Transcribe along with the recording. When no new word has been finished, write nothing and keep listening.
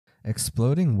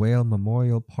Exploding Whale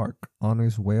Memorial Park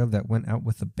honors whale that went out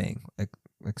with a bang.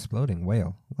 Exploding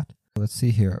whale? What? Let's see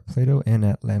here. Plato and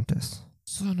Atlantis.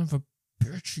 Son of a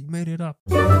bitch, you made it up.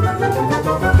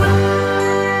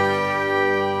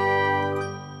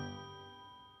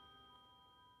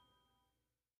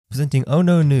 Presenting Oh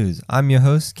No News, I'm your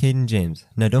host, Caden James.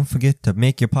 Now don't forget to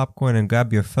make your popcorn and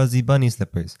grab your fuzzy bunny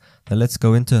slippers. Now let's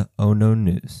go into Oh No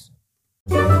News.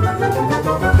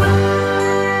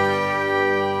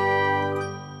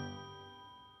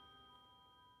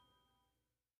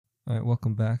 Alright,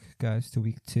 welcome back, guys, to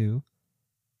week 2.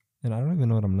 And I don't even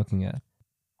know what I'm looking at.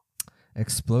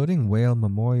 Exploding Whale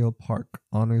Memorial Park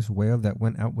honors whale that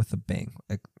went out with a bang.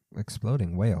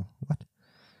 Exploding whale? What?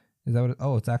 Is that what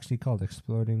oh, it's actually called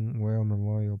Exploding Whale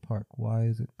Memorial Park. Why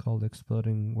is it called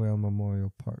Exploding Whale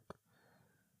Memorial Park?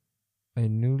 A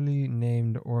newly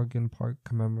named Oregon park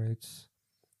commemorates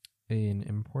an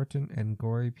important and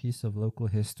gory piece of local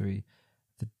history.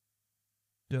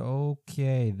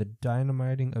 The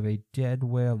dynamiting of a dead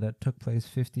whale that took place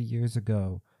 50 years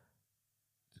ago.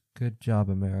 Good job,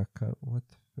 America. Why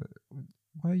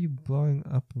are you blowing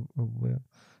up a whale?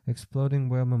 Exploding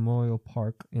Whale Memorial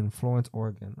Park in Florence,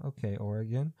 Oregon. Okay,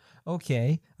 Oregon.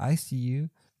 Okay, I see you.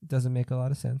 Doesn't make a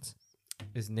lot of sense.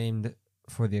 Is named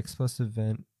for the explosive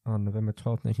event on November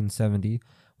 12th, 1970,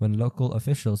 when local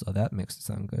officials... Oh, that makes it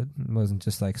sound good. It wasn't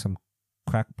just like some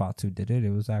crackpots who did it.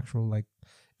 It was actual,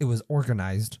 it was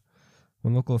organized.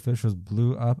 When local officials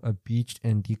blew up a beached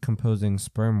and decomposing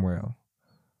sperm whale.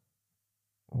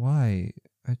 Why?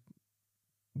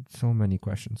 So many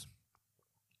questions.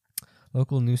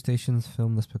 Local news stations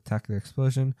filmed the spectacular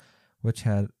explosion, which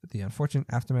had the unfortunate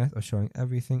aftermath of showing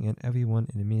everything and everyone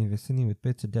in the immediate vicinity with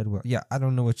bits of dead whale. Yeah, I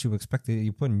don't know what you expected.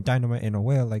 You're putting dynamite in a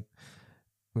whale,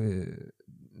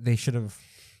 they should have...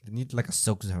 They need a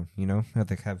soak zone, you know?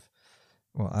 They have...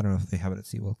 Well, I don't know if they have it at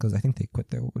SeaWorld, because I think they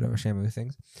quit their whatever Shamu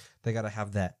things. They gotta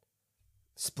have that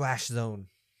splash zone.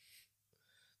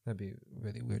 That'd be a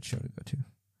really weird show to go to.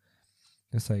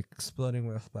 It's like exploding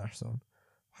whale splash zone.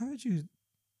 Why would you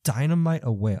dynamite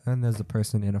a whale? And there's a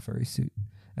person in a furry suit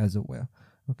as a whale.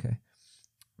 Okay.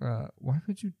 Why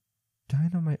would you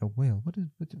dynamite a whale?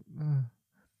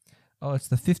 Oh, it's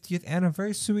the 50th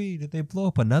anniversary. Did they blow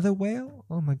up another whale?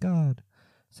 Oh my god.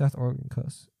 South Oregon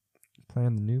coast.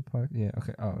 Plan the new park. Yeah,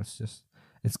 okay. Oh,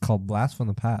 it's called Blast from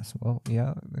the Past. Well,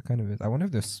 yeah, that kind of is. I wonder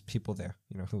if there's people there,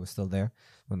 who were still there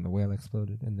when the whale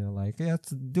exploded, and they're like, yeah, let's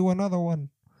do another one.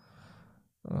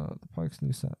 The park's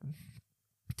new set.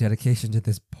 Dedication to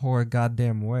this poor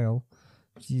goddamn whale.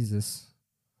 Jesus.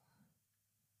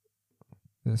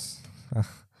 This,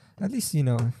 at least,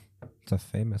 it's a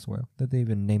famous whale. Did they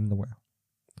even name the whale?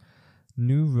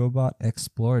 New robot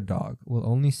Explorer dog will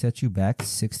only set you back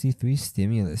 63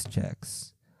 stimulus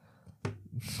checks.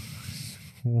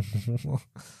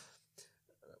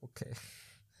 Okay.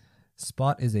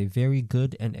 Spot is a very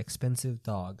good and expensive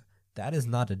dog. That is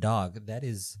not a dog.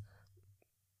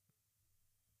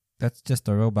 That's just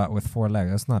a robot with 4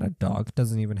 legs. That's not a dog. It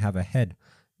doesn't even have a head.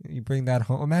 You bring that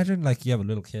home. Imagine you have a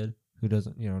little kid who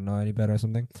doesn't, know any better or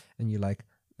something. And you I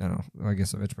don't know, I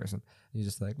guess a rich person. You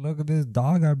just look at this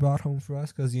dog I brought home for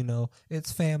us because,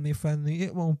 it's family friendly.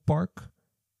 It won't bark.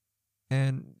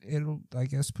 And it'll, I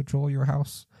guess, patrol your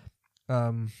house.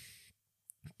 But,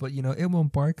 it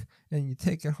won't bark. And you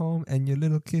take it home and your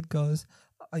little kid goes,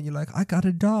 and you're like, I got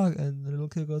a dog. And the little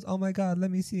kid goes, oh my God,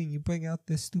 let me see. And you bring out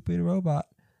this stupid robot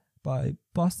by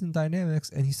Boston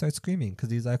Dynamics, and he starts screaming because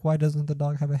he's like, why doesn't the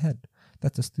dog have a head?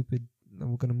 That's a stupid...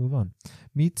 We're going to move on.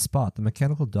 Meet Spot, the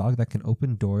mechanical dog that can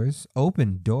open doors.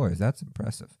 Open doors? That's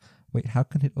impressive. Wait, how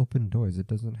can it open doors? It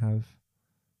doesn't have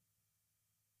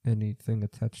anything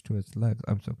attached to its legs.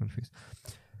 I'm so confused.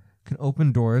 Can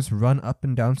open doors, run up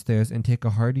and down stairs, and take a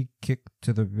hearty kick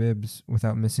to the ribs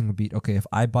without missing a beat. Okay, if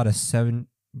I bought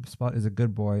Spot is a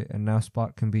good boy, and now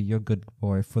Spot can be your good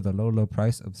boy for the low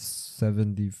price of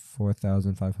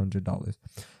 $74,500.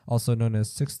 Also known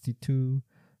as 62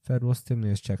 federal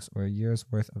stimulus checks, or a year's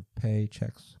worth of pay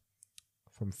checks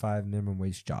from 5 minimum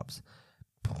wage jobs.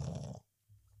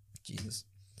 Jesus.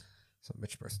 Some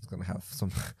rich person's going to have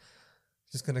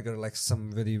just going to go to some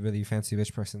really, really fancy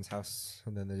rich person's house,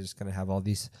 and then they're just going to have all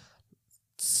these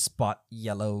Spot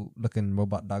yellow looking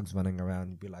robot dogs running around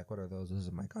and be like, what are those? Those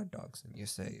are my guard dogs. And you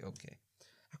say, okay.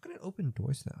 How can it open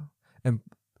doors though? And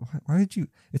why did you...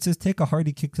 It says take a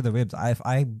hearty kick to the ribs. If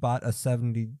I bought a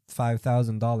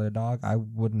 $75,000 dog, I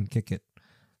wouldn't kick it.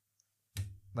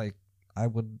 I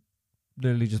would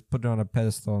literally just put it on a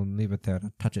pedestal and leave it there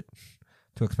to touch it.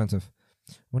 Too expensive.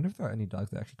 I wonder if there are any dogs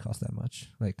that actually cost that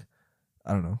much. I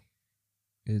don't know.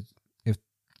 If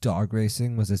dog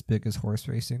racing was as big as horse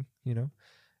racing,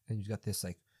 and you got this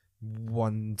like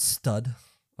one stud.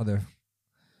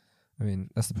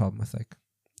 That's the problem with like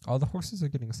all the horses are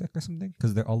getting sick or something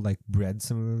because they're all like bred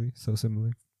similarly, so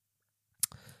similar.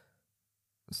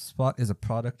 Spot is a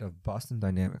product of Boston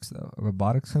Dynamics, though, a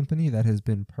robotics company that has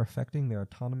been perfecting their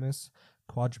autonomous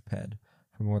quadruped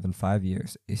for more than 5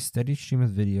 years. A steady stream of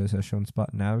videos has shown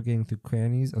Spot navigating through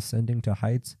crannies, ascending to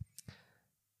heights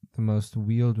the most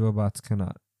wheeled robots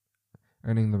cannot,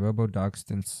 earning the Robo-Dog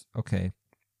stints. Okay,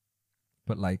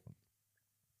 but like,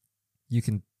 you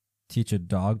can teach a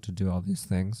dog to do all these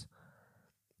things.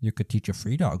 You could teach a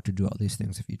free dog to do all these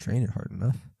things if you train it hard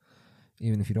enough.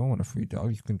 Even if you don't want a free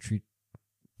dog, you can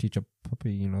teach a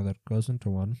puppy, that goes into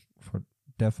one for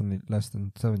definitely less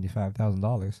than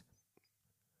 $75,000.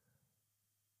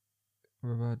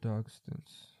 Robot dog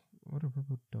stints. What are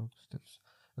robot dog stints?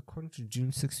 According to June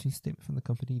 16th statement from the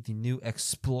company, the new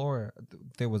Explorer,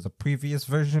 there was a previous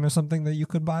version or something that you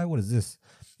could buy. What is this?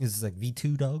 Is this like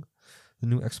V2 dog? The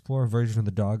new Explorer version of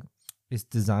the dog is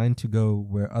designed to go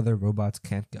where other robots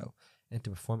can't go and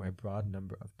to perform a broad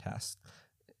number of tasks.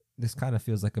 This kind of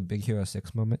feels like a Big Hero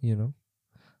 6 moment,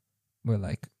 where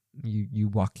like you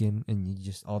walk in and you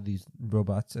just all these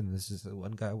robots and this is the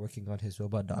one guy working on his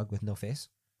robot dog with no face.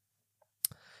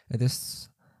 And this,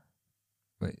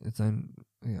 wait, it's on,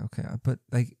 yeah, okay, but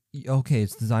like, okay,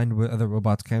 it's designed where other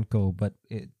robots can't go, but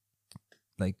it,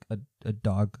 like a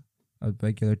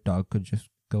regular dog could just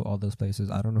go all those places.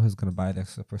 I don't know who's gonna buy this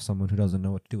except for someone who doesn't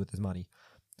know what to do with his money.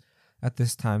 At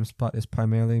this time, Spot is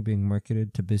primarily being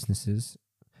marketed to businesses,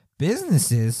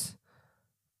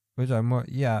 which are more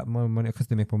money because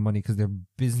they make more money because they're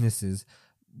businesses.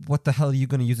 What the hell are you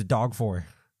gonna use a dog for?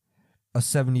 A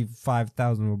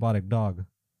 $75,000 robotic dog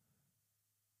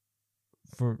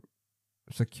for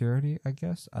security, I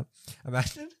guess.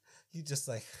 Imagine you just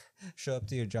like show up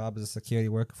to your job as a security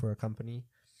worker for a company,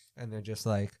 and they're just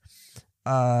like,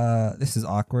 this is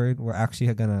awkward. We're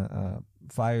actually gonna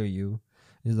fire you.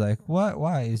 He's like, what?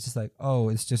 Why? He's just like, oh,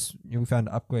 it's just we found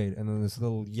an upgrade, and then this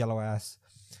little yellow ass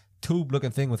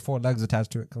tube-looking thing with 4 legs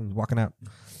attached to it comes walking out.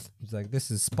 He's like,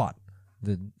 this is Spot,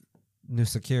 the new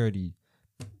security,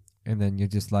 and then you're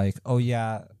just like, oh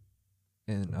yeah,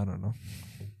 and I don't know.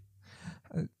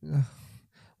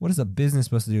 What is a business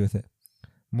supposed to do with it?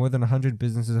 More than 100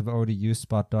 businesses have already used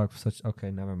Spot Dog for such...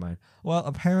 Okay, never mind. Well,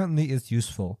 apparently it's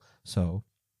useful. So,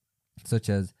 such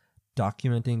as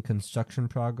documenting construction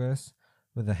progress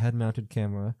with a head-mounted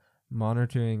camera,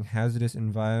 monitoring hazardous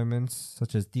environments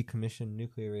such as decommissioned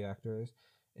nuclear reactors,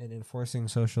 and enforcing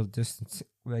social distance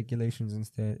regulations in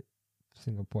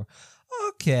Singapore.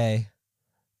 Okay.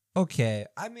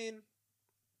 I mean,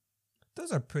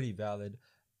 those are pretty valid.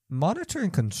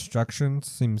 Monitoring construction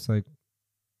seems like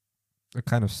a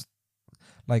kind of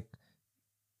like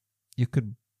you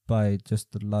could buy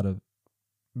just a lot of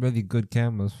really good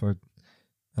cameras for,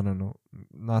 I don't know,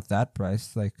 not that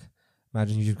price. Like,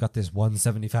 imagine you've got this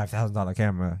 $175,000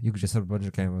 camera. You could just have a bunch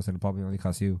of cameras and it probably only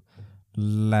costs you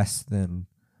less than,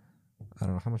 I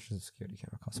don't know, how much does a security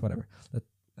camera cost? Whatever. I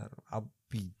don't know, I'll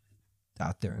be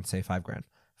out there and say $5,000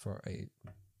 for a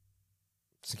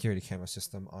security camera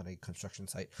system on a construction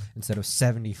site instead of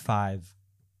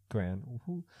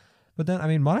 $75,000. But then, I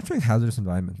mean, monitoring hazardous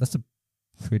environment, that's a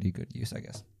pretty good use, I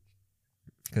guess.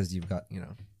 Because you've got, you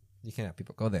can't have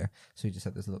people go there. So you just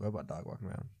have this little robot dog walking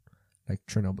around. Like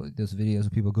Chernobyl. There's videos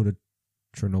of people go to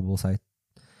Chernobyl site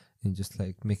and just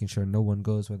like making sure no one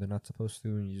goes where they're not supposed to.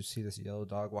 And you just see this yellow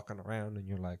dog walking around and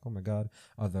you're like, oh my God.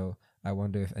 Although I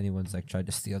wonder if anyone's like tried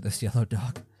to steal this yellow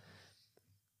dog.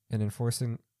 And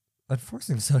enforcing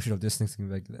social distancing,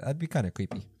 like that'd be kind of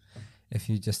creepy. If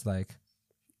you just like,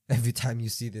 every time you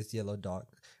see this yellow dog,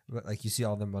 like you see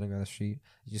all them running around the street,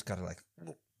 you just gotta like,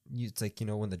 it's like,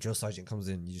 when the drill sergeant comes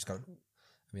in, you just gotta,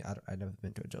 I mean, I've never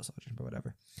been to a drill sergeant, but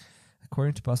whatever.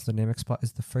 According to Boston Dynamics, Spot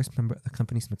is the first member of the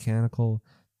company's mechanical,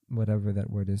 whatever that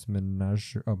word is,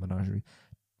 menagerie.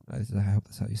 I hope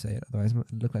that's how you say it. Otherwise, I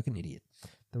look like an idiot.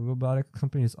 The robotic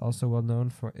company is also well known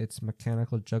for its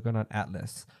mechanical juggernaut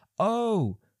Atlas.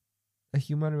 Oh! A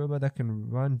humanoid robot that can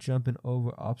run, jump, and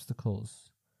over obstacles.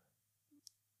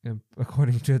 And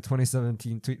according to a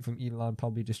 2017 tweet from Elon,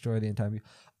 probably destroy the entire view.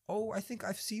 Oh, I think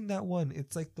I've seen that one.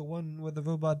 It's like the one where the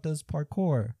robot does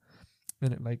parkour.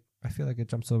 And it like, I feel like it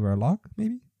jumps over a log,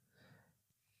 maybe?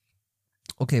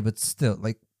 Okay, but still,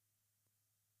 like,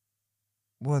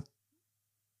 what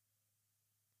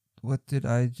did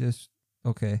I just...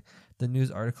 Okay, the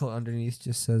news article underneath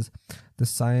just says, the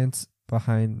science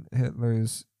behind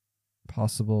Hitler's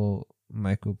possible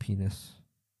micro penis.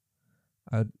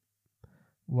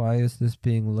 Why is this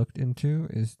being looked into?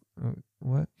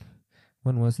 What?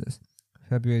 When was this?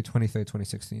 February 23rd,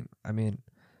 2016. I mean,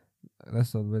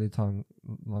 That's a really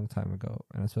long time ago,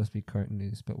 and it's supposed to be current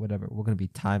news. But whatever, we're gonna be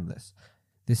timeless.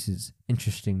 This is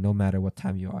interesting, no matter what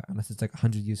time you are, unless it's like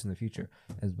 100 years in the future.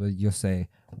 As well, you'll say,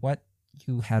 "What?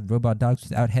 You had robot dogs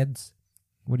without heads?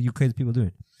 What are you crazy people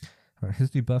doing?" All right,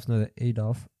 history buffs know that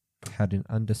Adolf had an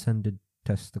undescended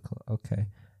testicle. Okay,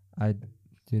 I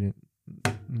didn't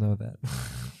know that.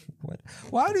 What?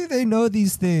 Why do they know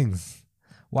these things?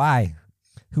 Why?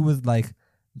 Who was like,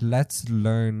 let's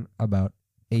learn about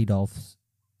Adolf's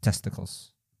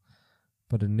testicles?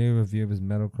 But a new review of his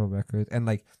medical records, and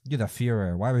like, you're the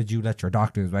Führer. Why would you let your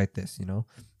doctors write this? You know,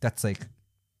 that's like,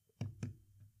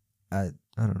 I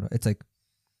don't know. It's like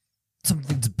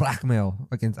something's blackmail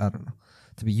against, I don't know,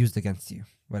 to be used against you.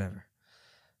 Whatever.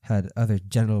 Had other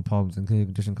genital problems, including a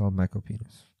condition called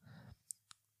micropenis.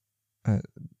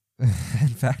 In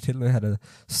fact, Hitler had a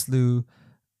slew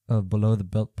of below the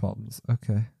belt problems.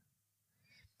 Okay.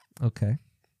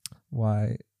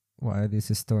 Why are these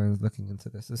historians looking into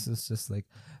this? This is just like,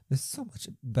 there's so much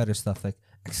better stuff, like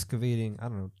excavating, I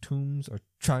don't know, tombs, or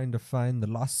trying to find the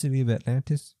lost city of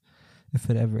Atlantis, if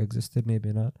it ever existed,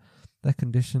 maybe not. That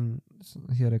condition,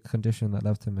 he had a condition that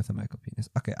left him with a micropenis.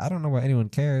 Okay, I don't know why anyone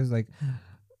cares. Like,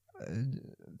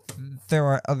 there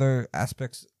are other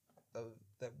aspects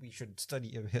that we should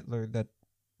study of Hitler that,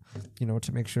 you know,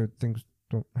 to make sure things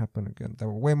don't happen again, that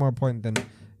were way more important than,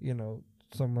 you know,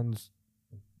 someone's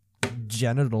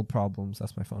genital problems.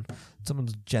 That's my phone.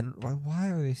 Someone's why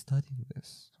are they studying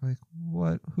this? Like,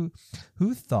 what? Who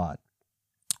thought?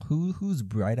 Whose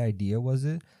bright idea was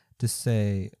it to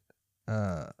say,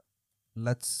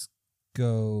 let's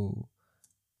go,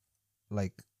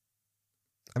 like,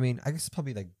 I mean, I guess it's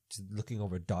probably like just looking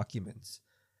over documents,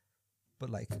 but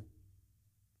like,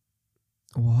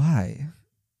 why?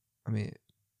 I mean,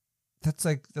 that's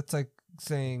like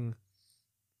saying,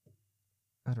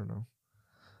 I don't know.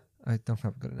 I don't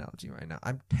have a good analogy right now.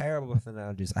 I'm terrible with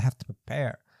analogies. I have to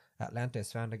prepare.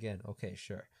 Atlantis found again. Okay,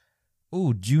 sure.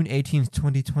 Oh, June 18th,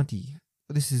 2020.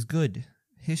 This is good.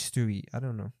 History. I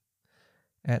don't know.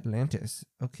 Atlantis.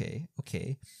 Okay.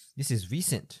 This is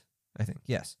recent, I think.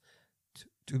 Yes.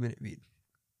 2-minute read.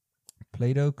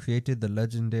 Plato created the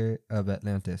legendary of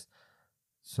Atlantis.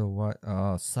 So what?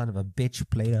 Oh, son of a bitch,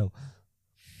 Plato.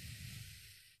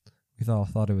 We all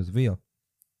thought it was real.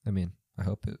 I mean, I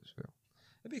hope it was real.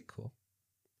 It'd be cool.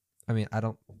 I mean, I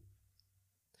don't...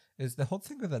 Is the whole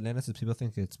thing with Atlantis is people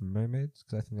think it's mermaids?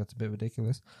 Because I think that's a bit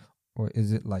ridiculous. Or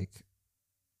is it like...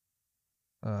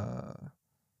 or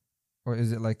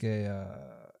is it like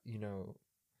a, you know...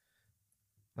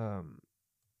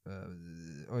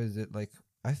 or is it like...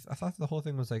 I thought the whole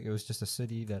thing was like it was just a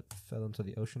city that fell into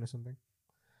the ocean or something.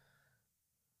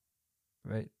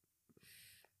 Right?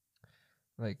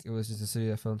 Like, it was just a city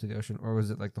that fell into the ocean. Or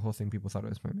was it like the whole thing people thought it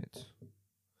was mermaids?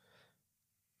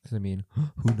 Because, I mean,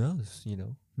 who knows, you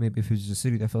know? Maybe if it was a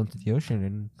city that fell into the ocean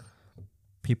and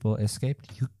people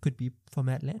escaped, you could be from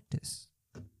Atlantis.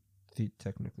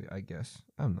 Technically, I guess.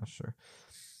 I'm not sure.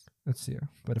 Let's see here.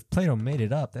 But if Plato made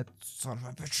it up, that son of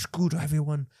a bitch screwed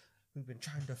everyone who've been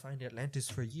trying to find Atlantis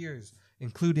for years,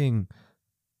 including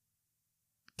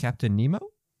Captain Nemo?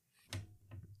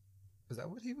 Is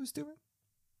that what he was doing?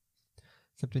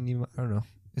 Captain Nemo, I don't know.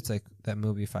 It's like that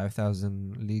movie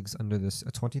 5,000 Leagues Under the Sea.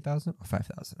 20,000 or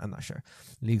 5,000? I'm not sure.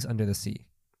 Leagues Under the Sea.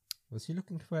 Was he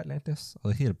looking for Atlantis?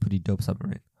 Oh, he had a pretty dope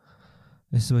submarine.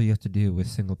 This is what you have to do with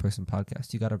single person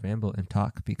podcasts. You gotta ramble and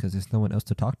talk because there's no one else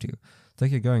to talk to. It's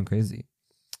like you're going crazy.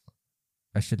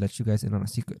 I should let you guys in on a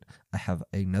secret. I have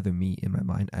another me in my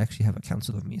mind. I actually have a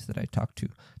council of me's that I talk to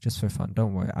just for fun.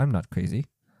 Don't worry, I'm not crazy.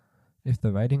 If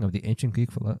the writing of the ancient Greek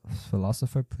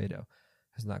philosopher Plato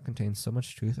has not contained so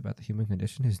much truth about the human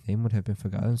condition, his name would have been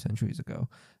forgotten centuries ago.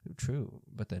 True,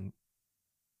 but then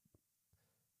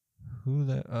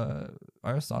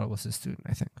Aristotle was his student,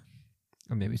 I think.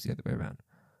 Or maybe it's the other way around.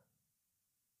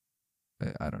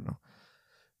 I don't know.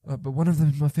 But one of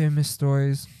the most famous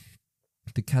stories,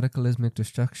 the cataclysmic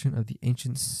destruction of the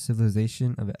ancient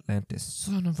civilization of Atlantis.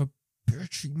 Son of a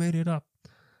bitch, he made it up.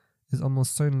 Is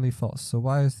almost certainly false. So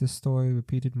why is this story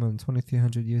repeated more than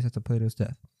 2,300 years after Plato's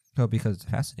death? Oh, because it's a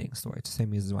fascinating story. It's the same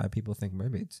reason why people think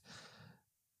mermaids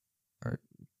are...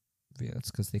 Yeah,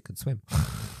 it's because they could swim.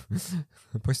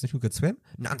 A person who could swim?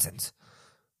 Nonsense.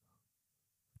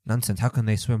 How can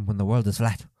they swim when the world is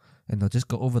flat? And they'll just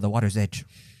go over the water's edge.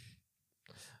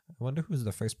 I wonder who's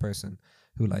the first person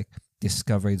who, like,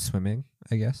 discovered swimming,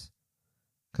 I guess.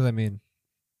 Because, I mean,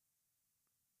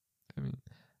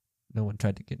 no one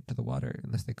tried to get into the water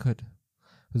unless they could.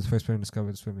 Who's the first person who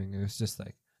discovered swimming? It was just,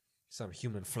 like, some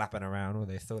human flapping around where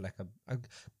they throw, like,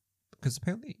 because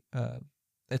apparently,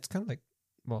 it's kind of like,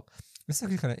 well, it's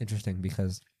actually kind of interesting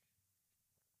because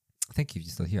Thank you if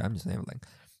you're still here. I'm just rambling.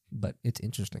 But it's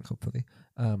interesting, hopefully.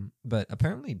 But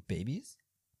apparently babies,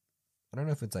 I don't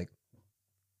know if it's like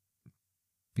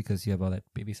because you have all that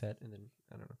baby fat and then,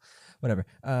 I don't know. Whatever.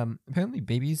 Apparently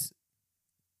babies,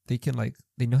 they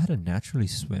know how to naturally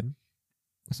swim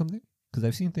or something. Because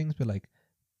I've seen things where like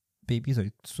babies are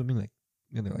swimming like,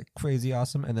 they're like crazy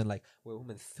awesome, and then like where a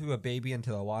woman threw a baby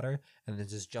into the water and then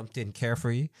just jumped in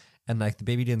carefree, and like the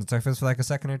baby didn't surface for like a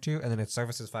second or two, and then it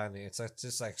surfaces finally. It's like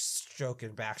just like stroke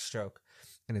and backstroke,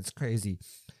 and it's crazy.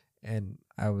 And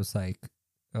I was like,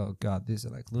 oh god, these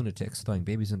are like lunatics throwing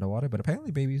babies into water. But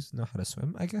apparently babies know how to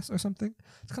swim, I guess, or something.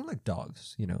 It's kind of like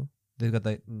dogs, they've got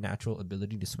that natural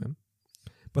ability to swim,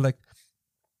 but like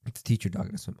to teach your dog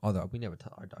how to swim. Although we never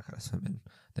tell our dog how to swim, and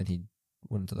then he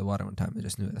went into the water one time and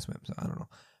just knew how to swim. So I don't know.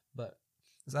 But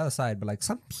it's that aside, but like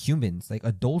some humans, like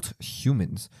adult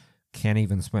humans, can't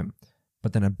even swim.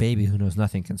 But then a baby who knows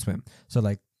nothing can swim. So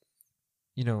like,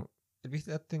 it'd be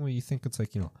that thing where you think it's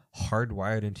like,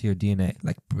 hardwired into your DNA,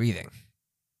 like breathing.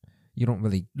 You don't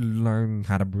really learn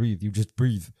how to breathe. You just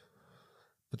breathe.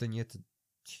 But then you have to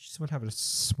teach someone how to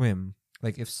swim.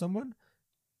 Like if someone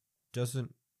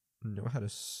doesn't know how to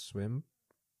swim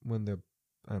when they're,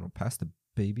 I don't know, past a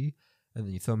baby, and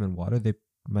then you throw them in water, they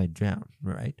might drown,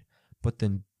 right? But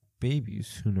then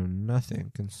babies who know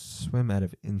nothing can swim out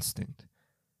of instinct.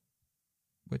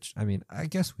 Which, I mean, I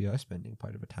guess we are spending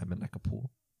part of our time in like a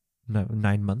pool. No,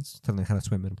 9 months to learn how to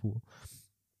swim in a pool.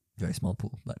 Very small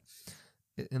pool, but...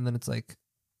 And then it's like,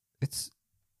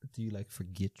 do you like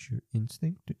forget your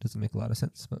instinct? It doesn't make a lot of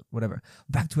sense, but whatever.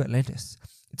 Back to Atlantis.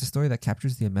 It's a story that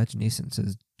captures the imagination,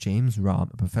 says James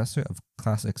Rom, a professor of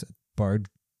classics at Bard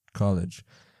College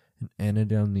in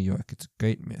Annandale, New York. It's a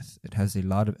great myth. It has a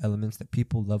lot of elements that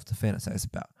people love to fantasize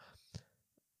about.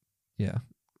 Yeah.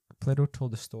 Plato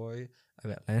told a story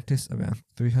of Atlantis around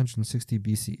 360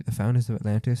 BC. The founders of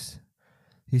Atlantis,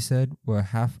 he said, were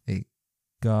half a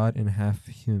god and half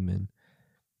human.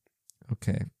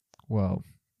 Okay, well,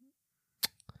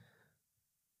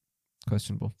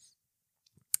 questionable.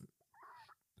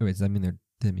 Wait, does that mean they're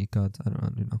demigods? I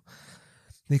don't know.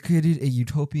 They created a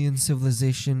utopian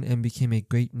civilization and became a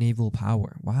great naval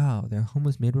power. Wow, their home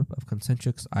was made up of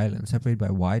concentric islands, separated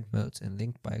by wide moats and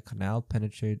linked by a canal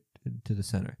penetrated to the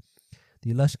center.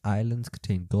 The lush islands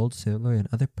contained gold, silver, and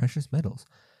other precious metals,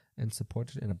 and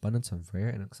supported an abundance of rare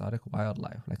and exotic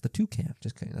wildlife, like the toucan.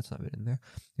 Just kidding, that's not in there.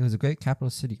 It was a great capital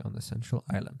city on the central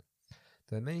island.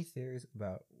 There are many theories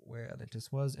about where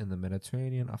Atlantis was in the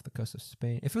Mediterranean, off the coast of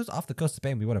Spain. If it was off the coast of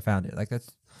Spain, we would have found it. Like,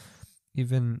 that's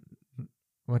even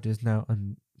what is now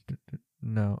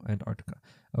Antarctica.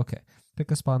 Okay,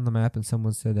 pick a spot on the map and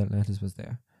someone said that Atlantis was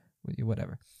there.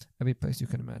 Whatever. Every place you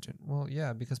can imagine. Well,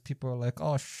 yeah, because people are like,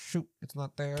 oh, shoot, it's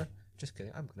not there. Just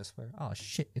kidding, I'm going to swear. Oh,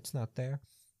 shit, it's not there.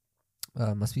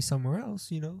 Must be somewhere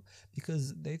else,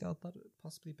 because they thought that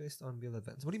possibly based on real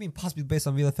events. What do you mean possibly based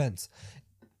on real events?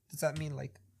 Does that mean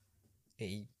like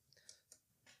a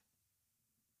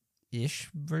ish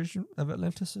version of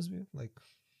Atlantis is real? Like,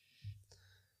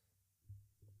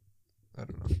 I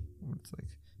don't know. It's like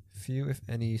few, if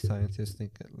any, scientists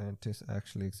think Atlantis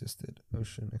actually existed.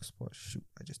 Ocean explore. Shoot,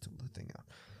 I just took the thing out.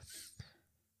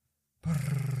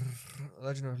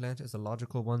 Legend of Atlantis is a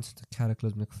logical one since the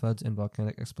cataclysmic floods and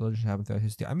volcanic explosions happened throughout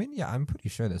history. I mean, yeah, I'm pretty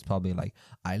sure there's probably like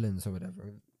islands or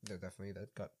whatever. They're definitely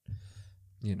that got,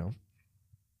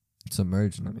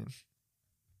 submerged. And I mean,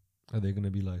 are they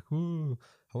gonna be like, ooh,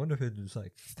 I wonder if it's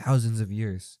like thousands of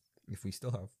years if we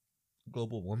still have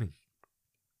global warming,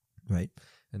 right?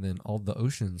 And then all the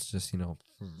oceans just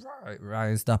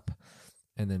rised up.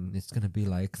 And then it's going to be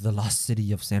like the lost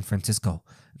city of San Francisco.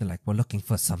 They're like, we're looking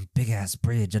for some big-ass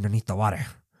bridge underneath the water.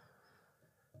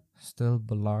 Still,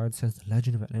 Ballard says the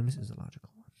legend of Atlantis is a logical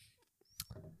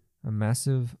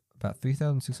one. About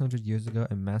 3,600 years ago,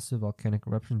 a massive volcanic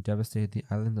eruption devastated the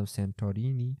island of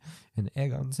Santorini in the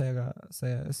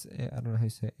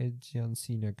Aegean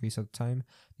Sea near Greece at the time.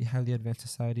 The highly advanced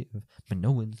society of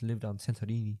Minoans lived on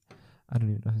Santorini. I don't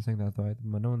even know if I'm saying that right. The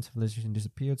Minoan civilization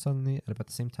disappeared suddenly at about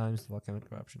the same time as the volcanic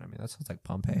eruption. I mean, that sounds like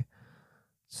Pompeii.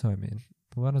 So, I mean,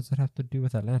 but what does that have to do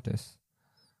with Atlantis?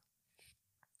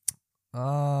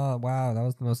 Oh, wow, that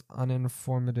was the most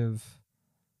uninformative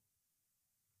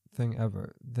thing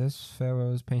ever. This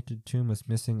pharaoh's painted tomb was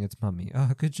missing its mummy.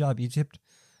 Oh, good job, Egypt.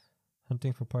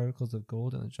 Hunting for particles of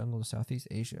gold in the jungle of Southeast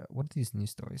Asia. What are these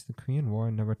news stories? The Korean War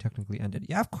never technically ended.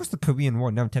 Yeah, of course the Korean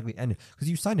War never technically ended. Because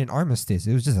you signed an armistice.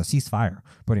 It was just a ceasefire,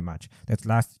 pretty much. That's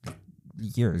last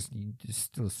years.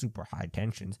 Still super high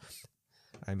tensions.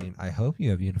 I mean, I hope you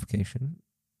have unification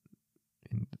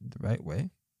in the right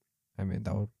way. I mean,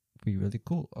 that would be really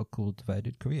cool. A cool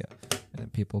divided Korea. And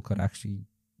then people could actually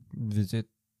visit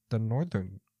the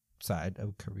northern side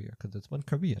of Korea because it's one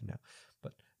Korea now.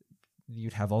 But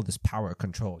you'd have all this power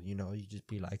control, you know. You'd just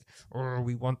be like, oh,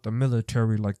 we want the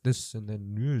military like this, and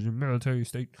then here's a military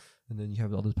state, and then you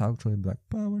have all this power control and be like,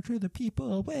 power to the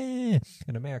people, way.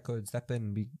 And America would step in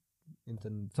and be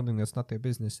into something that's not their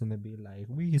business, and they'd be like,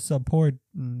 we support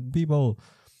people,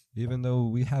 even though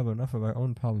we have enough of our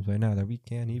own problems right now that we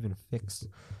can't even fix.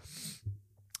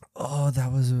 Oh,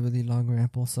 that was a really long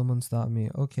ramble. Someone stop me.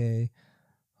 Okay.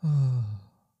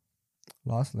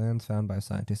 Lost lands found by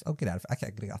scientists. Oh, get out of it. I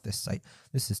can't get off this site.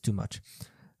 This is too much.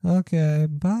 Okay,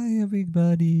 bye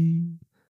everybody.